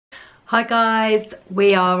Hi guys,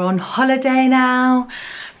 we are on holiday now,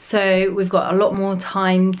 so we've got a lot more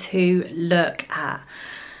time to look at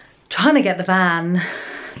trying to get the van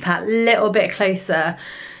that little bit closer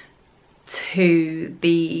to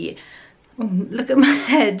the, oh, look at my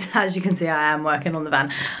head, as you can see I am working on the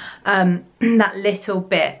van, that little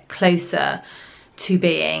bit closer to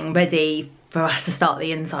being ready for us to start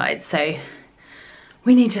the inside. So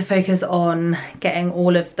we need to focus on getting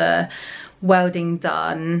all of the welding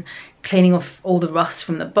done, cleaning off all the rust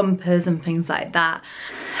from the bumpers and things like that.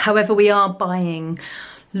 However, we are buying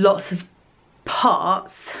lots of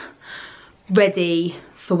parts ready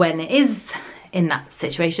for when it is in that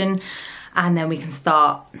situation, and then we can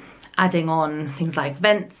start adding on things like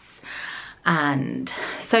vents and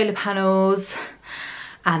solar panels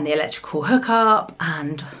and the electrical hookup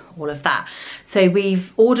and all of that. So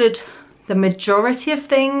we've ordered the majority of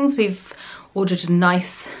things. We've ordered a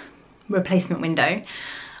nice replacement window.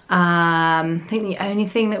 I think the only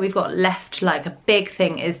thing that we've got left, like a big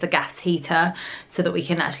thing, is the gas heater so that we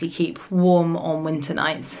can actually keep warm on winter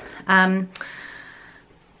nights. But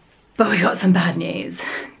we got some bad news.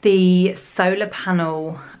 The solar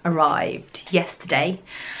panel arrived yesterday.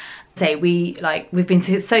 So we've been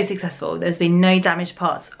so successful. There's been no damaged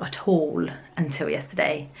parts at all until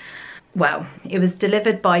yesterday. Well, it was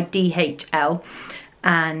delivered by DHL,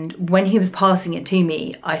 and when he was passing it to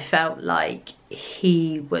me, I felt like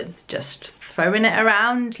he was just throwing it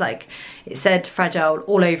around. Like, it said fragile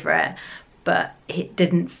all over it, but it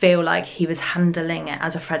didn't feel like he was handling it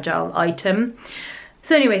as a fragile item.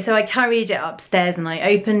 So anyway, so I carried it upstairs and I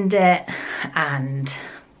opened it, and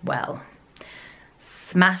well,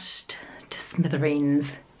 smashed to smithereens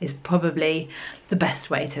is probably the best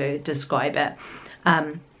way to describe it.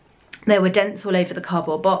 There were dents all over the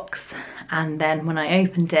cardboard box, and then when I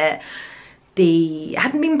opened it, it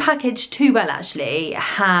hadn't been packaged too well actually. It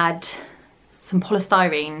had some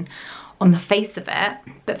polystyrene on the face of it,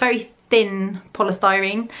 but very thin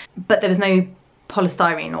polystyrene, but there was no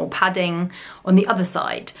polystyrene or padding on the other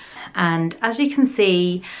side. And as you can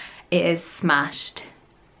see, it is smashed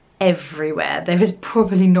everywhere. There is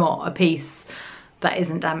probably not a piece that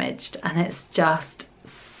isn't damaged, and it's just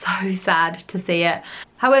so sad to see it.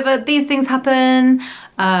 However, these things happen.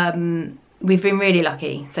 We've been really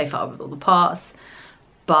lucky so far with all the parts,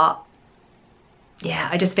 but yeah,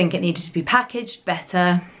 I just think it needed to be packaged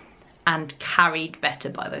better and carried better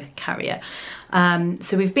by the carrier.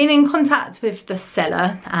 So we've been in contact with the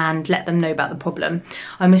seller and let them know about the problem.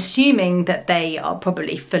 I'm assuming that they are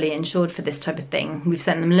probably fully insured for this type of thing. We've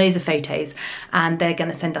sent them loads of photos and they're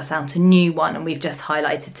going to send us out a new one, and we've just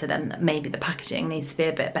highlighted to them that maybe the packaging needs to be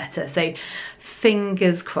a bit better. So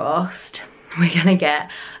fingers crossed we're going to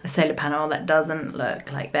get a solar panel that doesn't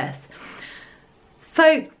look like this.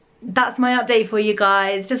 So that's my update for you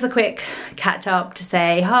guys. Just a quick catch up to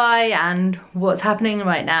say hi and what's happening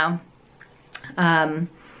right now.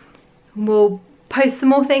 We'll post some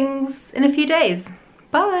more things in a few days.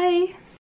 Bye.